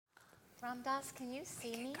Ramdas, can you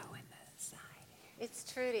see me? Go in the side.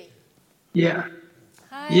 It's Trudy. Yeah.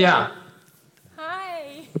 Hi. Yeah.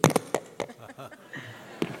 Hi.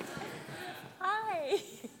 Hi.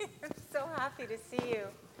 I'm so happy to see you.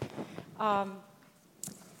 Can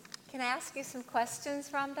I ask you some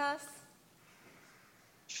questions, Ramdas?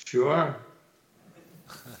 Sure.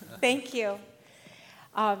 Thank you.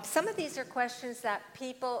 Some of these are questions that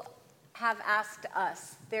people have asked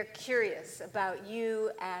us. They're curious about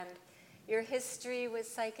you and your history with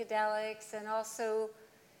psychedelics and also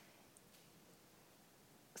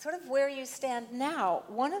sort of where you stand now.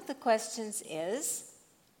 One of the questions is,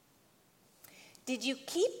 did you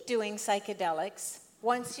keep doing psychedelics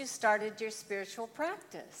once you started your spiritual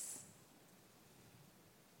practice?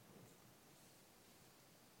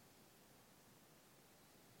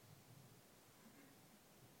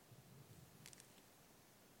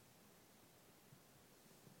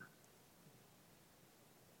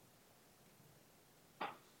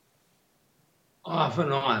 Off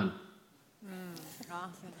and on.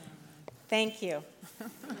 Off and on. Thank you.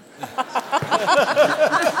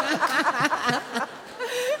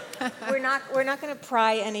 We're not going to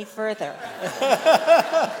pry any further.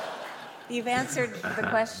 You've answered the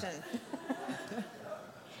question.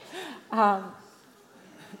 Can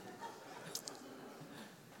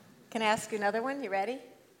I ask you another one? You ready?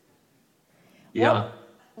 Yeah.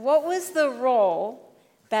 What was the role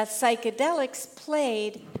that psychedelics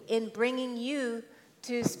played in bringing you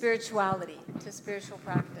to spirituality, to spiritual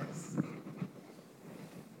practice?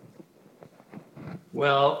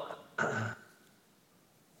 Well,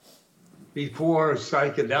 before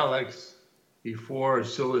psychedelics, before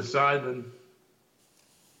psilocybin,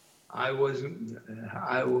 I wasn't.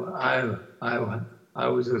 I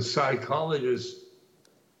was a psychologist,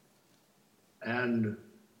 and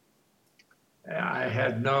I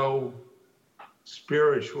had no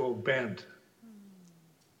spiritual bent.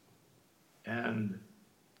 And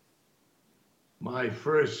my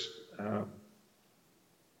first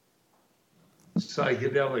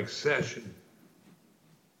psychedelic session,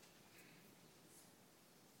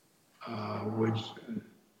 which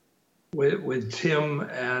with Tim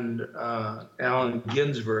and Allen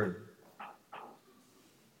Ginsberg,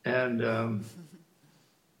 and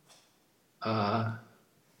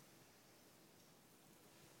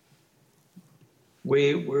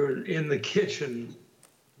we were in the kitchen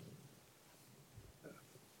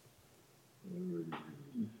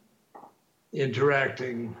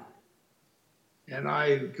interacting, and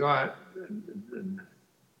I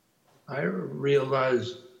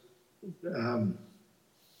realized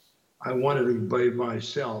I wanted to be by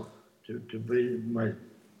myself, to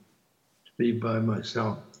be by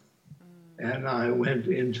myself. And I went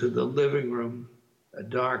into the living room, a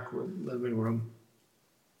dark living room,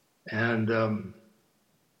 and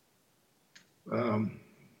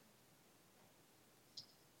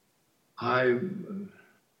I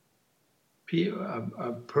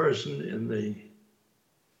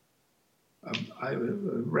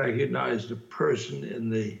recognized a person in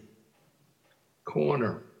the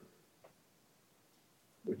corner.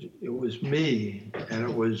 It was me, and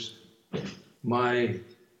it was my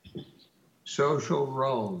social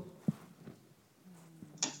role.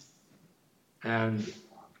 And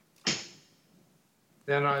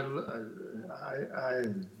then I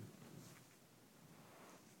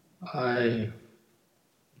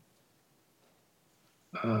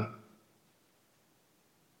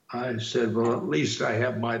said, well, at least I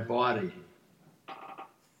have my body.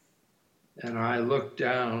 And I looked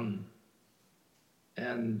down,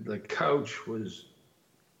 and the couch was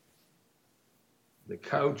the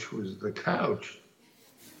couch,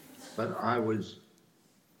 but I was,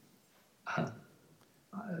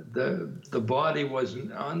 the body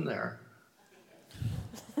wasn't on there.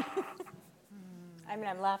 I mean,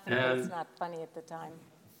 I'm laughing, but it's not funny at the time.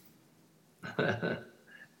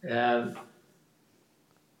 And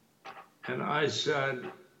I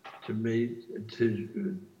said to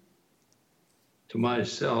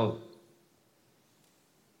myself,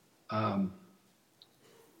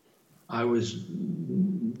 I was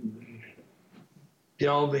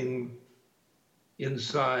delving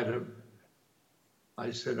inside of,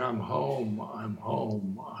 I said, I'm home, I'm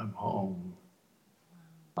home, I'm home,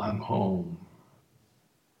 I'm home.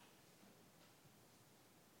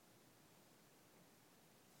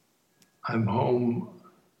 I'm home,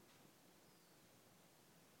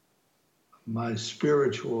 my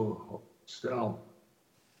spiritual self.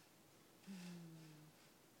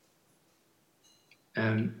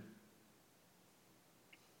 And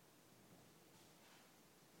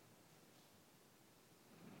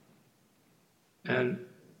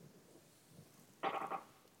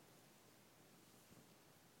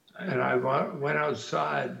and I went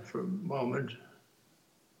outside for a moment,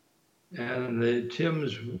 and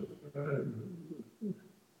Tim's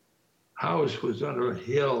house was on a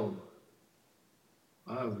hill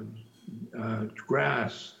of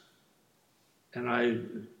grass, and I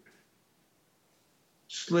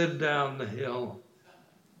slid down the hill,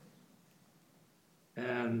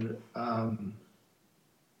 and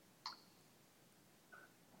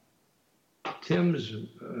Tim's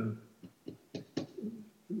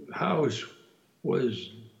house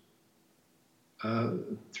was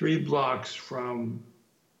 3 blocks from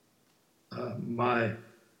my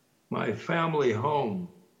family home,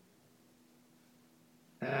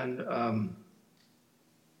 and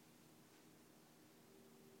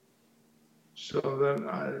so then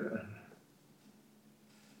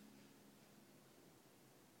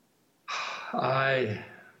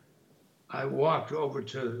I walked over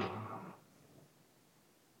to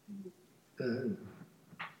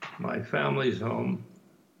my family's home,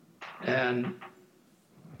 and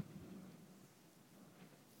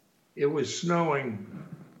it was snowing,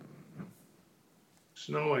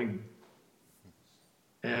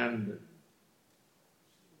 and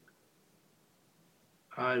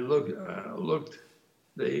I looked.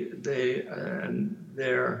 They and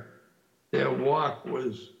their walk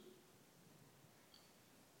was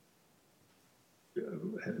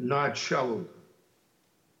not shoveled,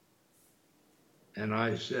 and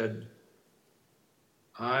I said,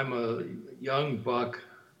 "I'm a young buck,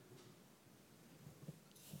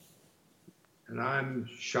 and I'm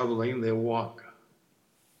shoveling their walk."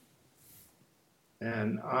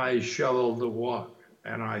 And I shoveled the walk,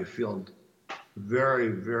 and I felt very,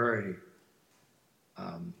 very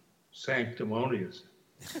sanctimonious.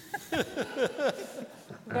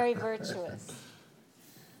 Very virtuous.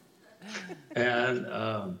 And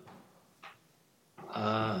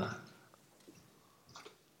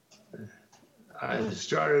I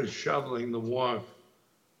started shoveling the walk,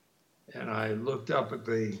 and I looked up at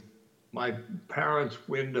my parents'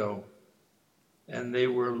 window, and they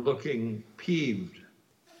were looking peeved.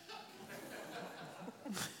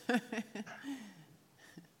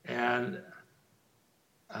 And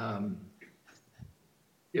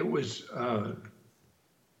it was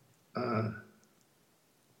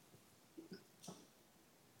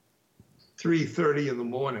 3:30 in the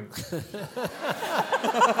morning.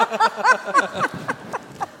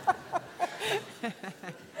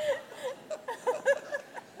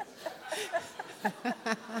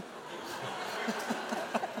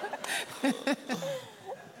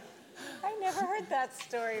 I never heard that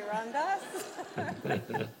story, Ramdas.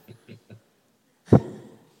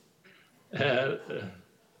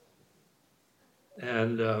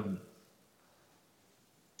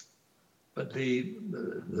 But the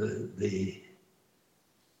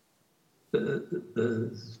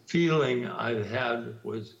feeling I had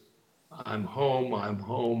was, I'm home, I'm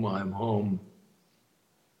home, I'm home.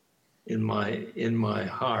 In my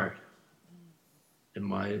heart, in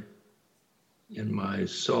my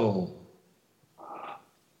soul,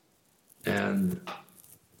 and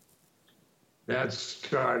that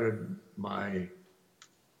started my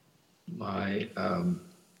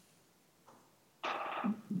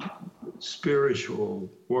spiritual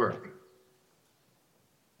work.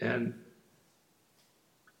 And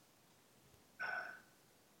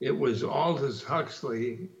it was Aldous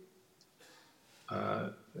Huxley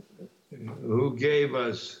who gave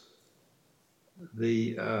us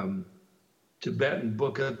the Tibetan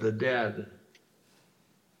Book of the Dead,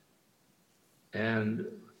 and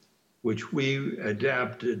which we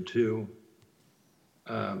adapted to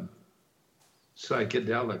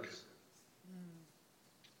psychedelics.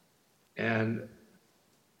 And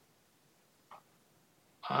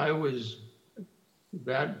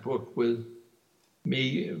that book with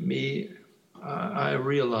I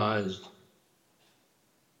realized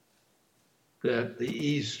that the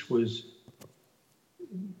East was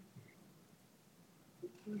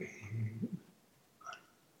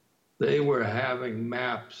they were having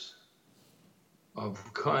maps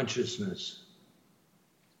of consciousness,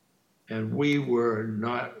 and we were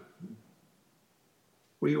not.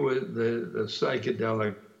 We were the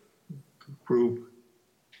psychedelic group.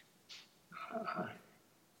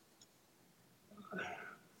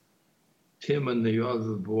 Tim and the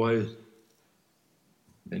other boys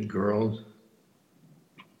and girls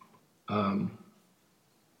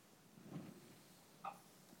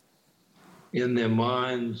in their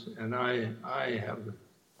minds, and I have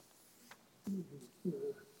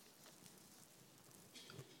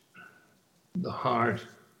the heart.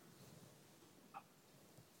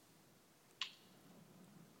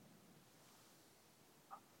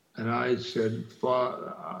 And I said,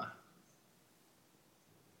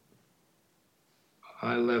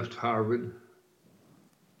 I left Harvard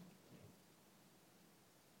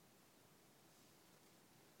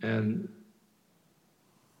and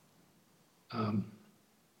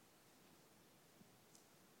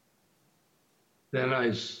then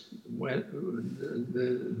I went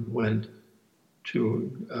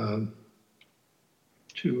to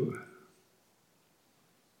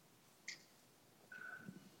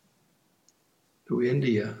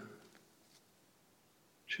India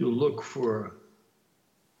to look for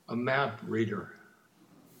a map reader.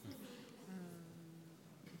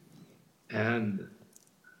 And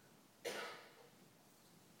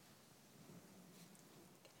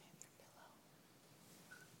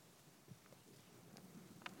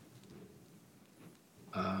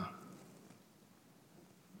a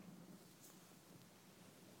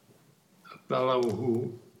fellow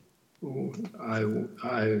who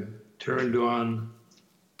I turned on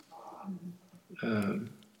to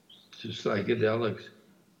psychedelics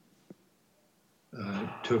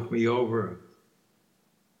took me over,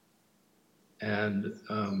 and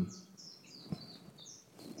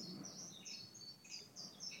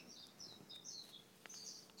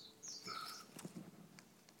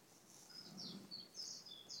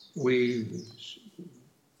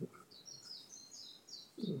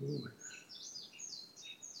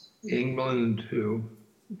England to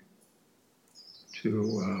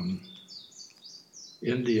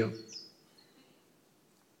India.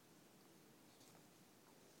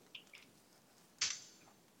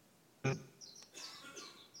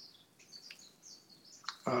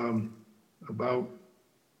 About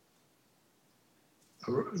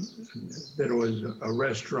there was a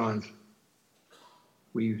restaurant.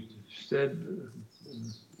 We said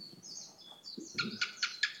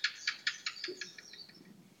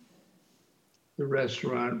the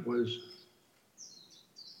restaurant was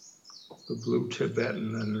the Blue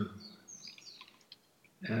Tibetan,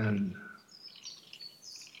 and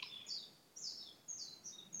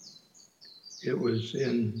it was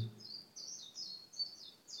in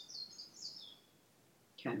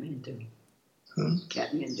Kathmandu. Huh?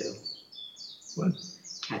 Kathmandu. What?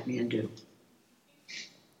 Kathmandu.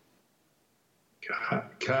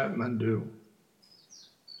 Kathmandu.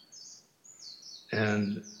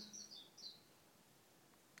 And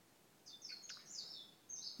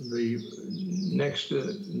the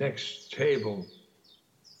next table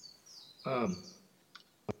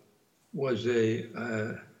was a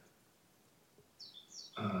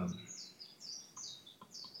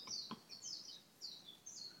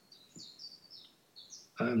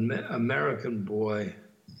an American boy.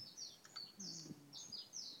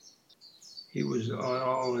 He was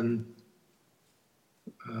all in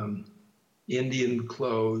Indian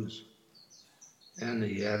clothes, and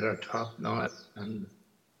he had a top knot and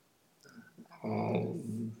all.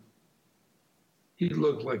 He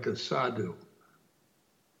looked like a sadhu.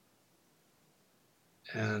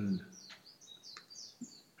 And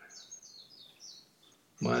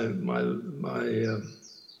my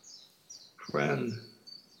friend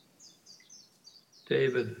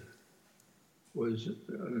David was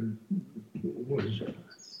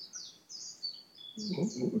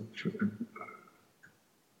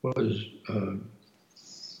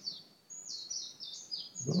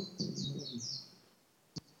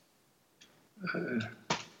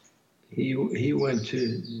he went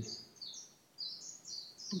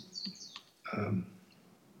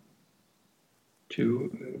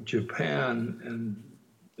to Japan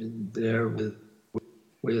and there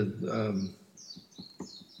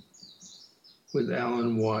with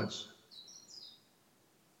Alan Watts,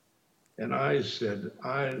 and I said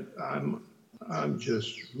I'm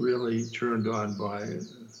just really turned on by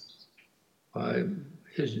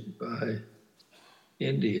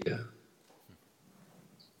India,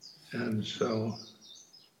 and so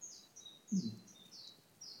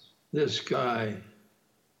this guy,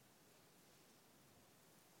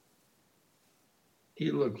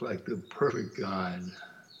 he looked like the perfect guide.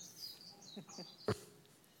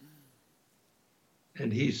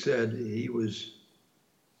 And he said he was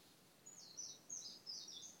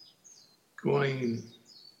going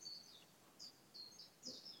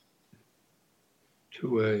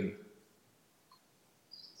to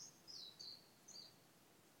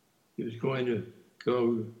he was going to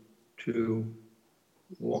go to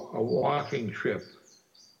a walking trip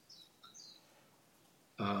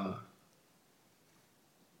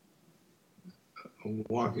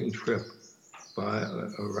by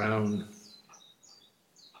around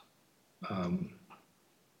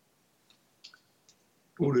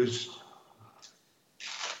Buddhist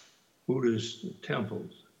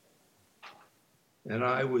temples. And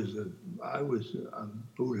I was a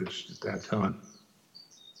Buddhist at that time.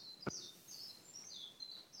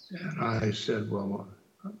 And I said, well,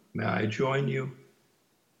 may I join you?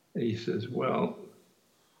 And he says, well,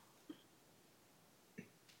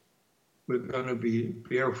 we're going to be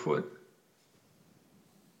barefoot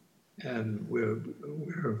and we're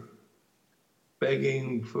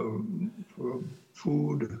begging for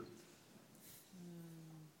food.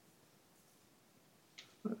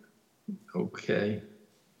 Okay.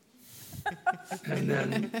 And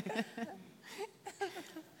then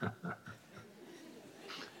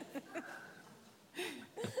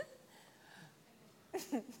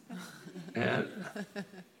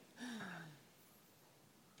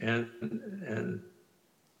and and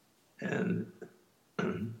and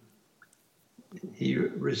he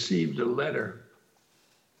received a letter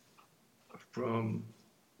from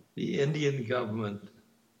the Indian government.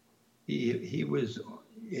 He was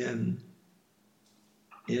in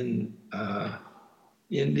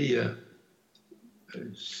India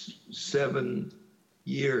 7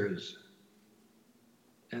 years,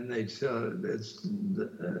 and they said that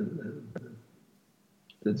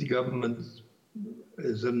the government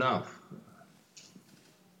is enough.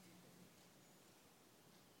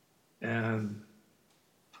 And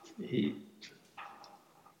he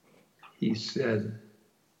said,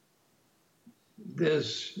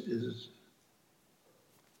 this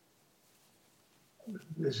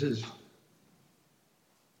is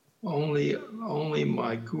only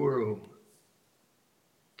my guru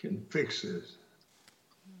can fix this.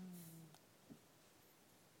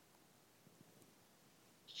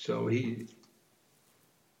 So he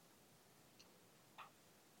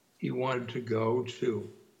wanted to go to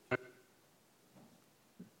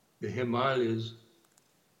the Himalayas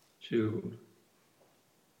to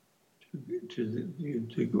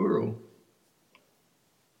Guru,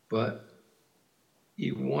 but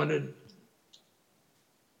he wanted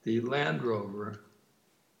the Land Rover,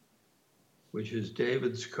 which is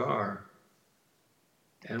David's car,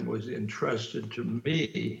 and was entrusted to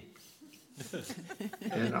me,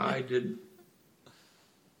 and I didn't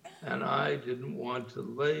want to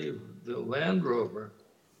leave the Land Rover.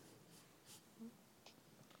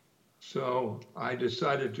 So I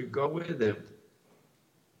decided to go with him.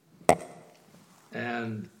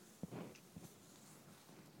 And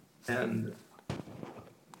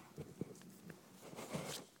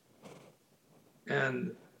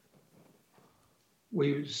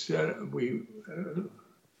we said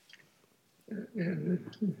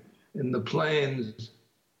in the plains,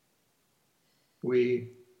 we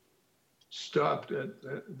stopped at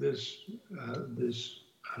this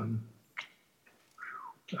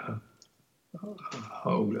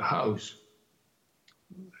house,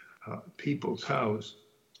 people's house,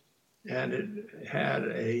 and it had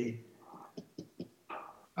a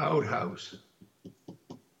outhouse.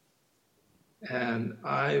 And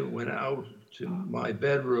I went out to my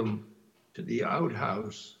bedroom to the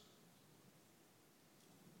outhouse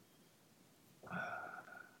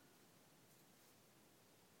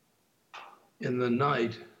in the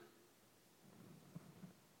night,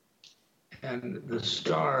 and the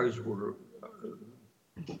stars were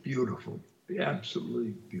beautiful,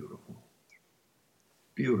 absolutely beautiful,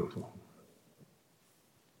 beautiful.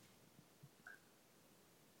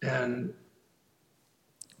 And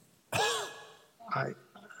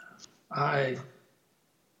I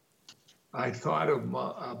thought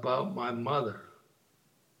about my mother.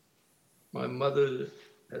 My mother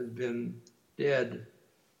has been dead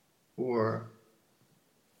for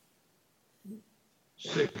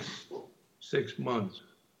six months.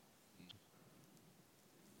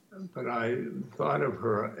 But I thought of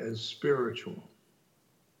her as spiritual,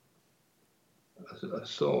 a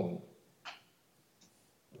soul.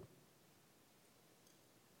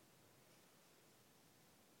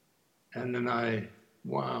 And then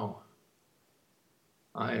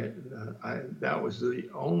that was the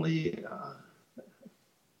only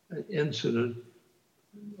incident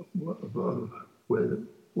with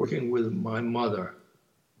working with my mother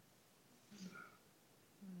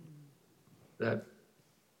that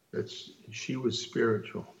she was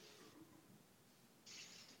spiritual.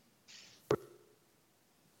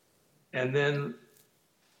 And then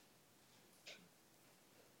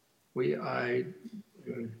I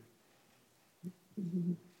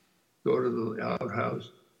go to the outhouse,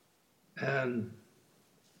 and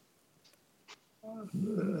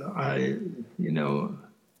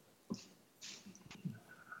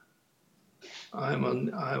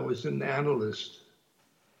I was an analyst,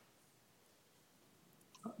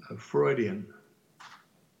 a Freudian,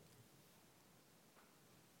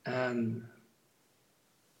 and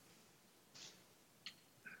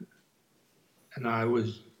And I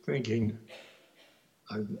was thinking,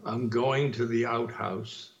 I'm going to the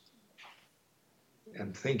outhouse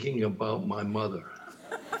and thinking about my mother.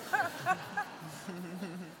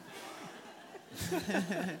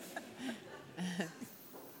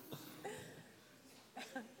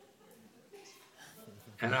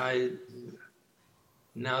 And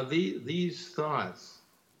now these thoughts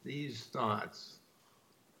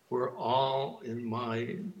were all in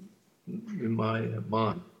my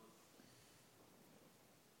mind.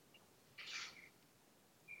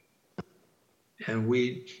 And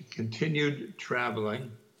we continued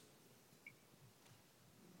traveling.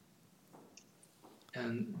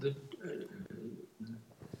 And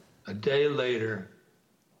a day later,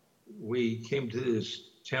 we came to this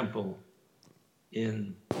temple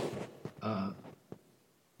in the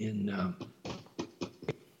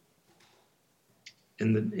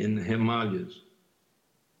Himalayas,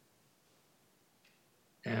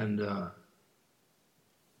 and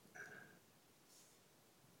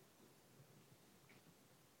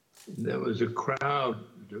there was a crowd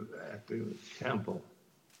at the temple,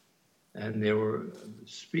 and they were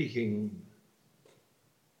speaking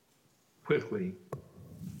quickly,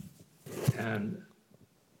 and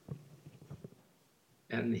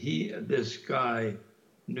this guy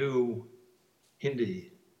knew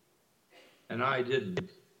Hindi, and I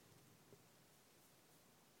didn't.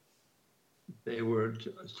 They were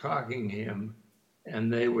talking to him,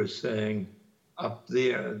 and they were saying, up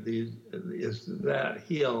there, that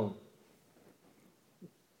hill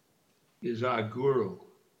is our guru.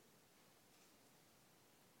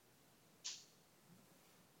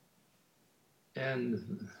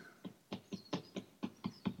 And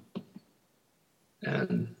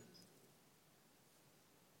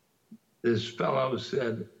this fellow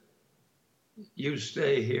said, you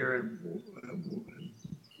stay here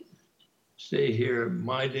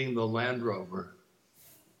minding the Land Rover,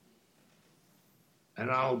 and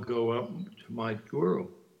I'll go up to my guru.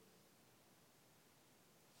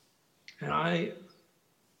 And I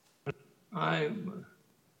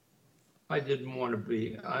didn't want to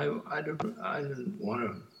be, I didn't want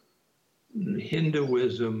to,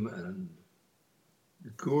 Hinduism and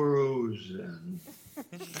gurus and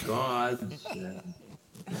gods and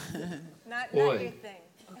Not your thing.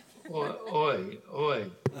 Oi. Right.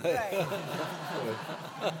 Oy.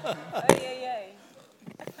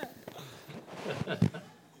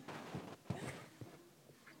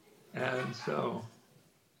 And so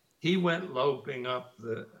he went loping up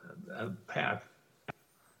the path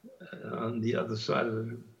on the other side of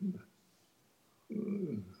the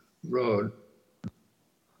road.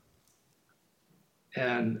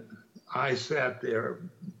 And I sat there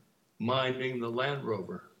minding the Land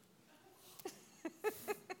Rover.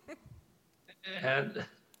 and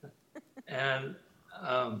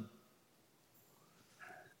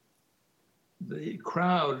the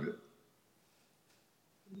crowd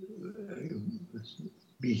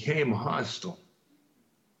became hostile.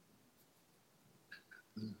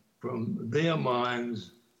 From their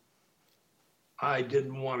minds, I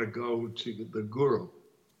didn't want to go to the guru.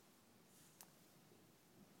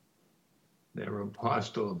 They were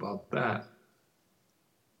hostile about that.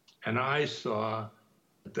 And I saw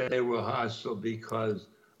that they were hostile because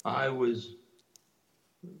I was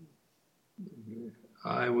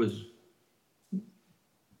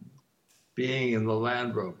being in the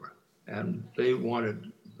Land Rover, and they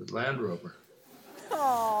wanted the Land Rover.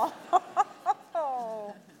 Oh.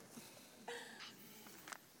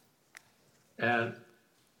 And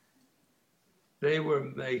they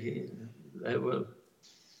were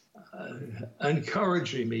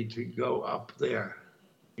encouraging me to go up there.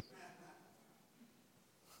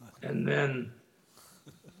 And then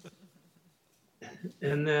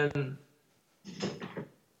their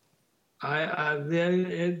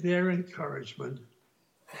encouragement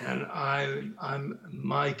and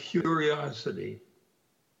my curiosity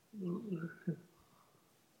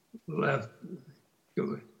left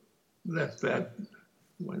that,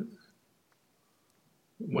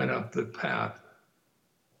 went up the path.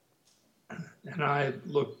 And I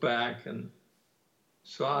looked back and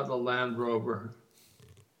saw the Land Rover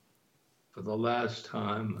for the last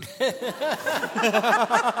time.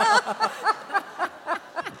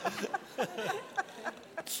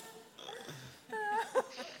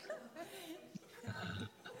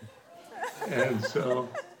 And so,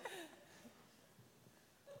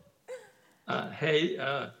 hey,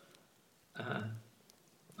 am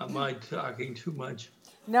I talking too much?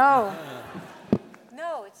 No.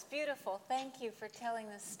 No, it's beautiful. Thank you for telling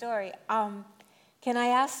this story. Can I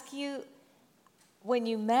ask you, when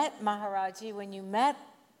you met Maharaji, when you met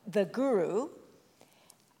the guru,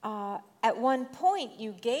 At one point,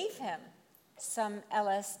 you gave him some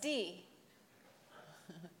LSD.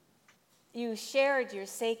 You shared your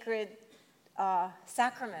sacred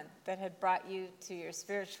sacrament that had brought you to your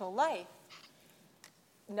spiritual life,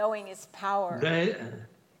 knowing its power.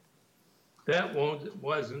 That wasn't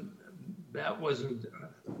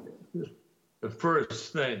the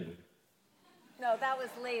first thing. No, that was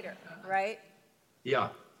later, right? Yeah.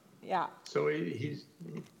 Yeah. So I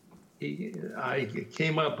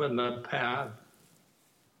came up on the path,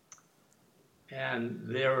 and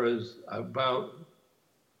there was about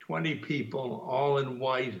 20 people, all in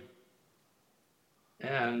white,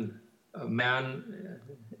 and a man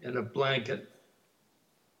in a blanket,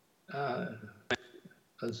 an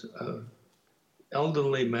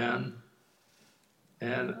elderly man,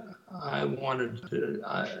 and I wanted to,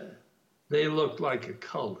 they looked like a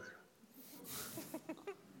cult.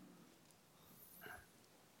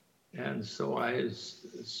 And so I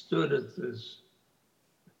stood at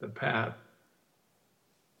the path,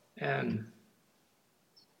 and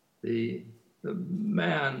the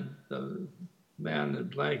man in the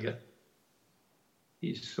blanket,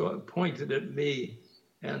 he pointed at me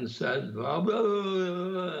and said, blah, blah, blah,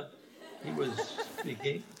 blah. He was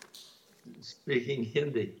speaking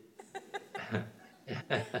Hindi.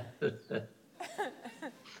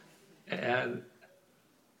 and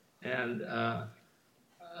a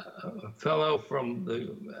fellow from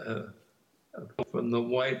the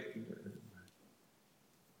white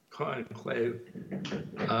conclave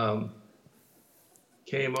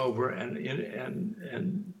came over and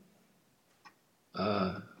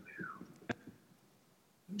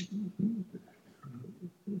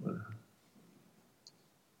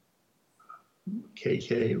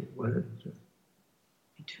KK, what is it?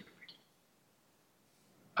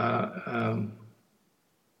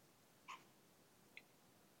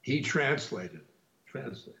 He translated.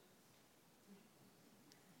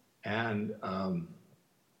 And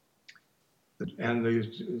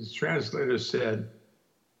the translator said,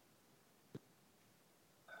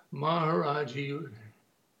 Maharaji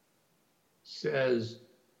says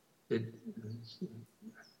that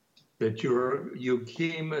you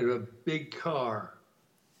came in a big car.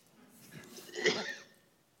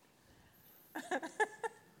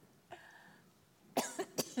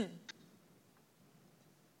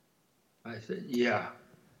 I said, yeah.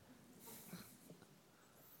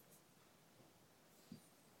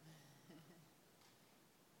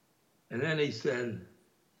 And then he said,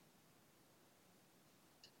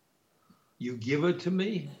 you give it to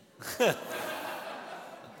me?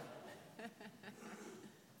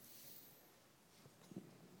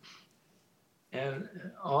 And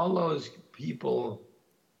all those people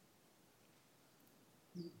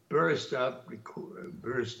burst out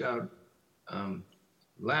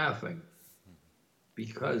laughing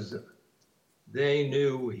because they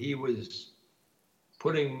knew he was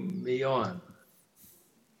putting me on,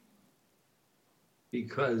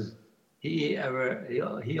 because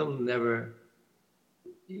he'll never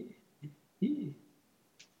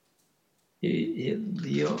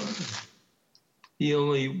he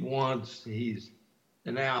only wants, he's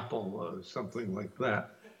an apple or something like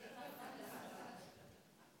that.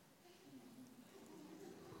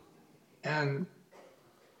 And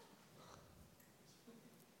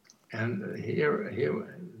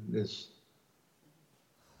here this,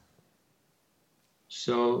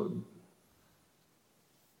 so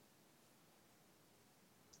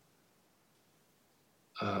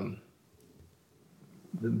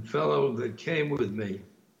the fellow that came with me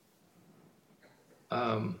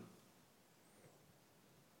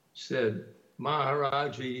said,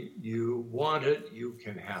 Maharaji, you want it, you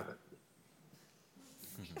can have it.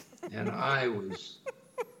 And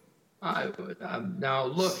now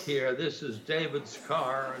look here, this is David's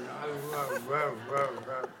car, and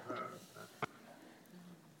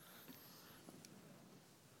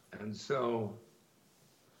and so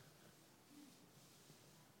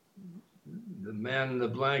the man in the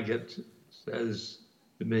blanket says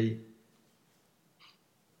to me,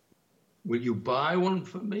 will you buy one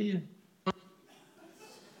for me?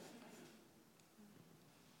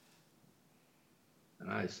 And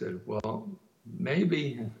I said, well,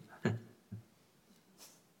 maybe.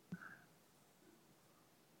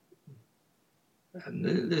 And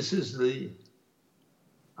this is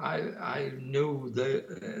I knew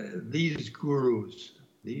these gurus.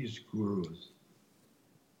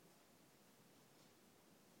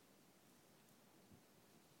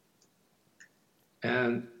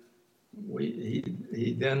 And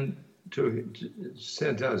he then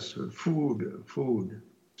sent us food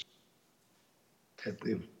at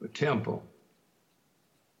the temple.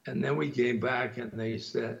 And then we came back and he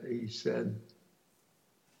said,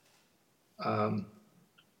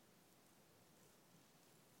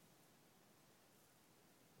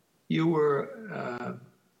 you were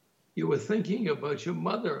thinking about your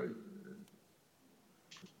mother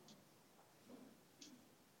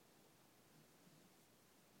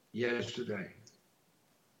yesterday.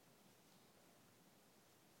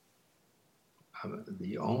 I'm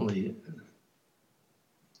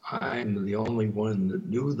the only one that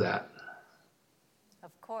knew that.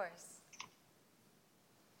 Of course.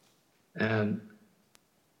 And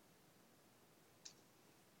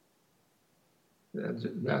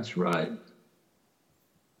that's right.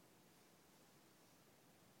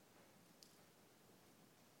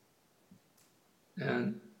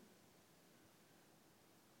 And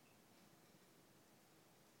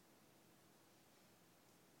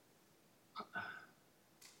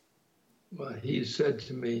well, he said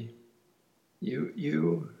to me,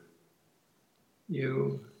 you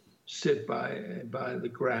sit by the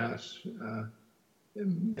grass,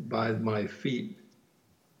 by my feet,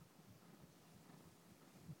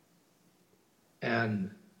 and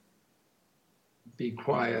be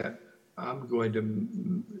quiet. I'm going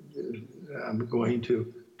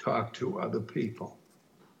to talk to other people.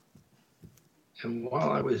 And while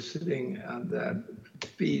I was sitting on that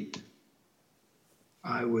feet,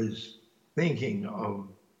 I was thinking of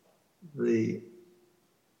the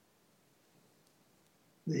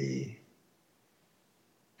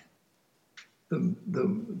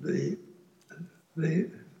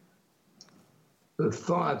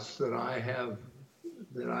thoughts that I have,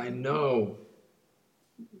 that I know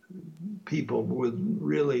people would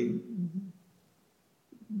really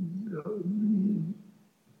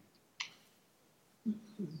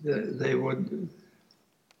they would,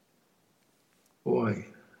 boy.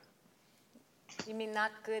 You mean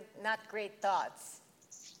not good, not great thoughts?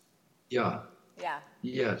 Yeah. Yeah.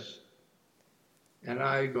 Yes. And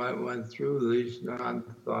I went through these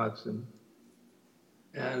non-thoughts and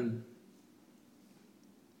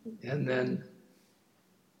then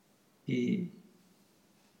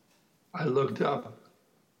I looked up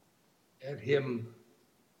at him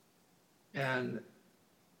and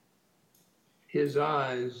his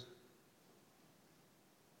eyes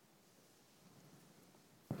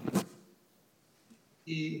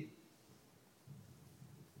he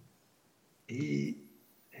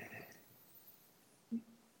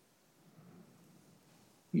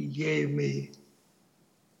gave me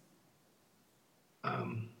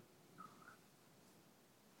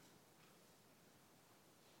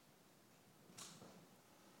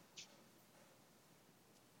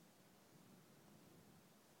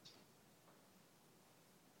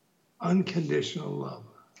unconditional love.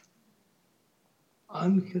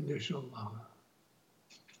 Unconditional love.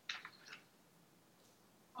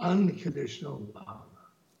 Unconditional love.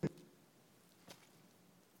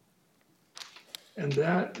 And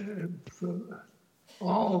that,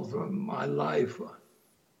 all of my life,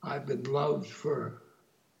 I've been loved for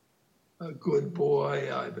a good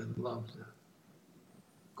boy, I've been loved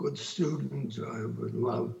good student, I've been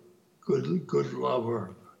loved good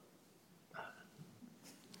lover.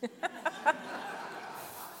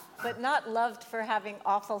 But not loved for having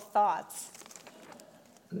awful thoughts.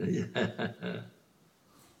 Yeah.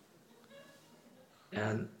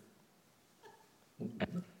 And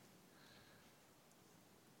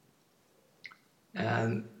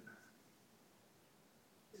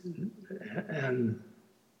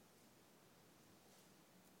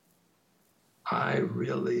I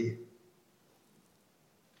really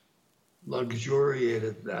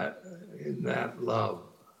luxuriated in that love.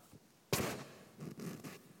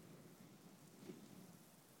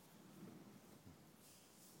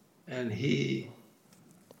 And he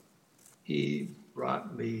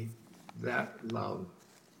brought me that love.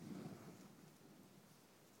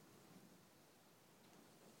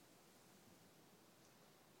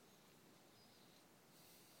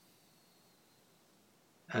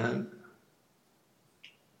 And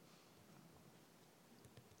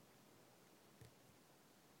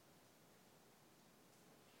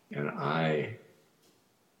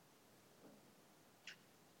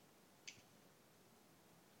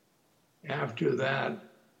after that,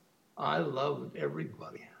 I loved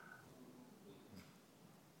everybody.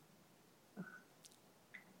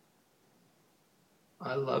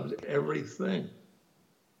 I loved everything.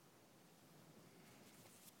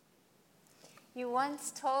 You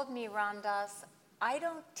once told me, Ram Dass, I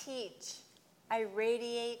don't teach, I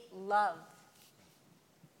radiate love.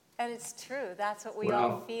 And it's true, that's what we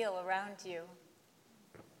all feel around you.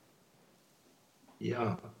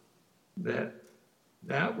 Yeah,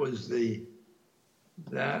 that was the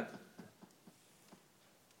that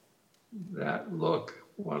look,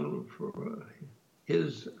 one for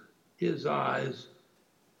his eyes,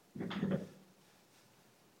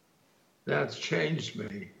 that's changed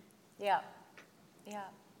me. Yeah. Yeah.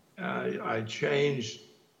 I changed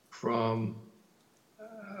from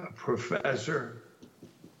a professor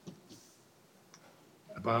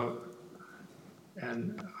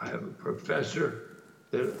and I have a professor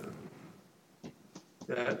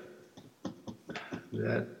that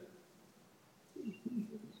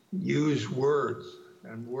use words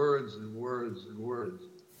and words and words and words.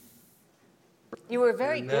 You were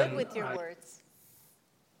very good with your words.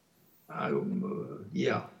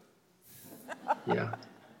 Yeah, yeah,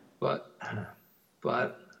 but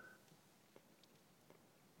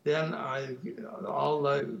then all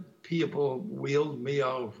the people wheeled me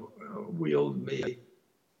on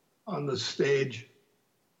the stage,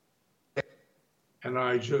 and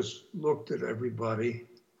I just looked at everybody,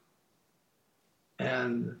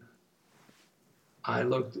 and I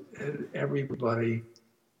looked at everybody.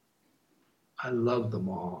 I love them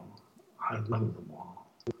all. I love them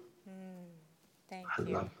all. Thank I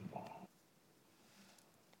you. love them all.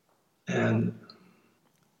 And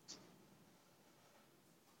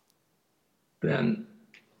then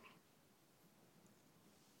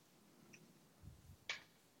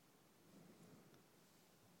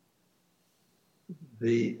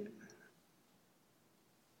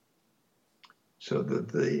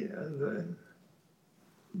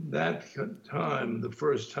that time, the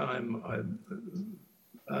first time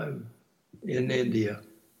I'm in India,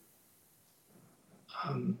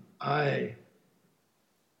 I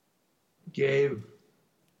gave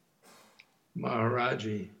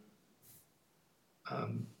Maharaji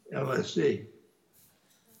LSD.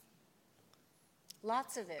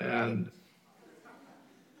 Lots of it, And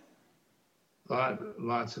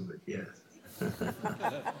lots of it, yes.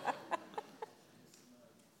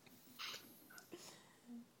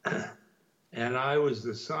 And I was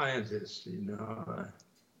the scientist,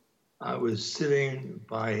 I was sitting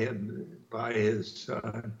by his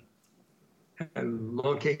son, and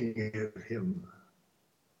looking at him.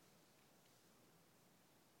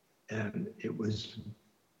 And it was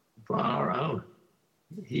far out.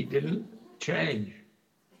 He didn't change.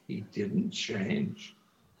 He didn't change.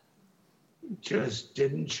 He just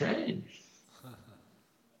didn't change.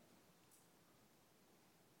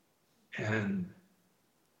 And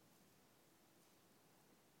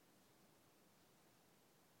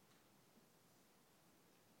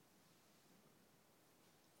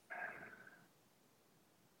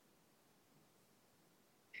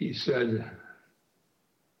he said,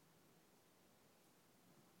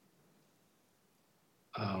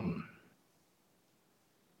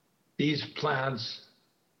 these plants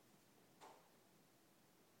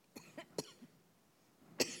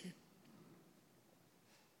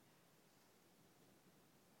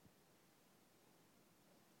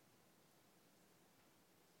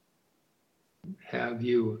have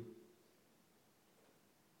you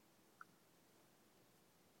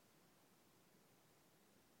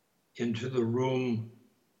into the room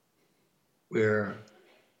where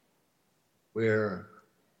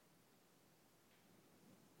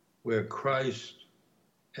Christ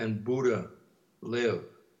and Buddha live.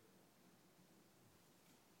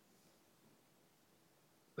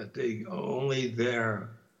 But they only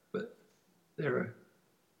there, but they're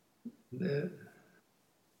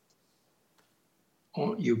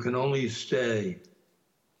you can only stay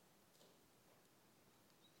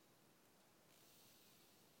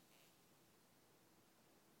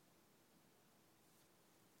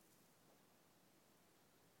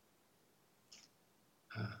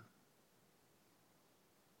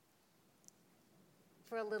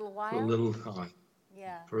for a little while. for a little time.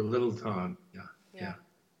 Yeah. For a little time. Yeah. Yeah.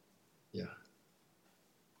 Yeah.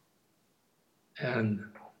 And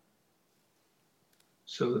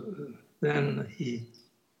so then he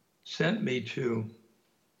sent me to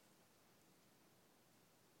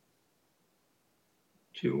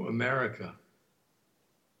America.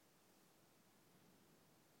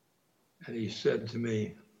 And he said to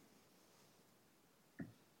me,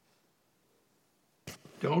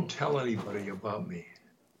 don't tell anybody about me.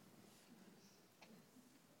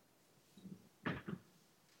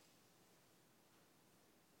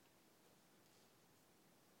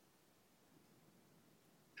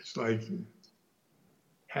 It's like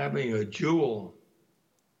having a jewel,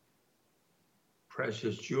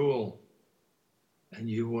 precious jewel, and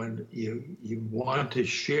you want to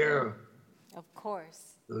share. Of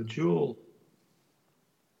course. The jewel.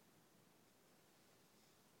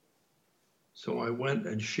 So I went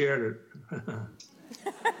and shared it.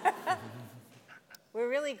 We're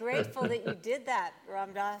really grateful that you did that,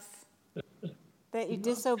 Ram Dass, that you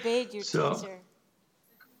disobeyed your teacher.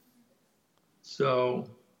 So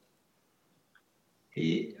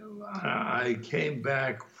I came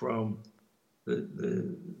back from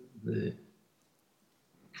the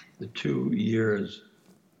 2 years,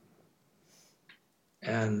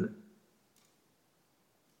 and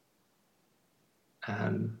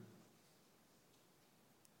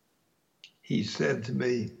he said to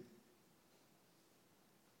me,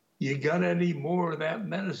 "You got any more of that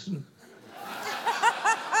medicine?"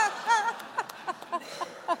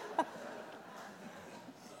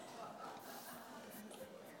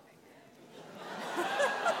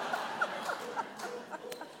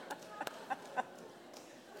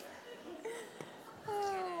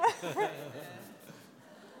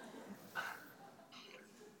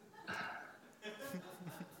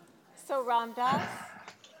 So Ram Dass,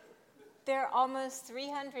 there are almost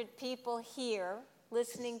 300 people here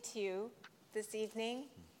listening to you this evening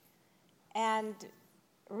and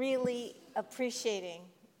really appreciating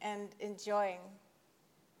and enjoying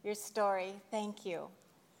your story. Thank you.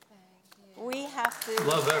 Thank you. We have to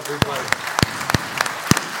love everybody.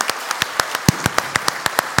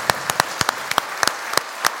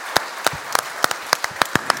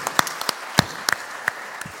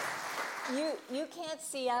 You can't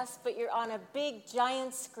see us, but you're on a big,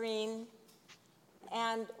 giant screen,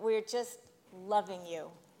 and we're just loving you.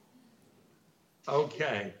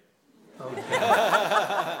 Okay.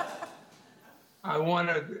 I want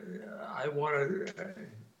to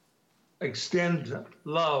extend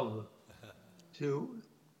love to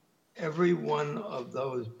every one of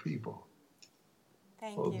those people.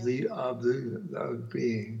 Thank you. Of those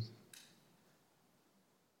beings.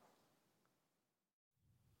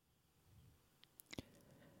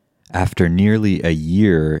 After nearly a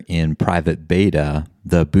year in private beta,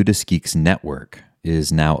 the Buddhist Geeks Network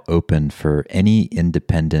is now open for any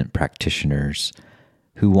independent practitioners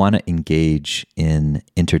who want to engage in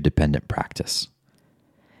interdependent practice.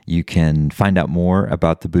 You can find out more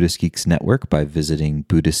about the Buddhist Geeks Network by visiting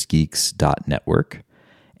buddhistgeeks.network.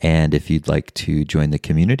 And if you'd like to join the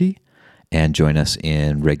community and join us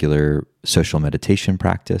in regular social meditation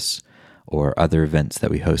practice or other events that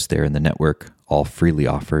we host there in the network, all freely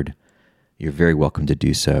offered, you're very welcome to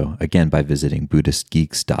do so, again, by visiting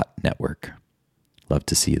buddhistgeeks.network. Love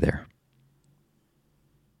to see you there.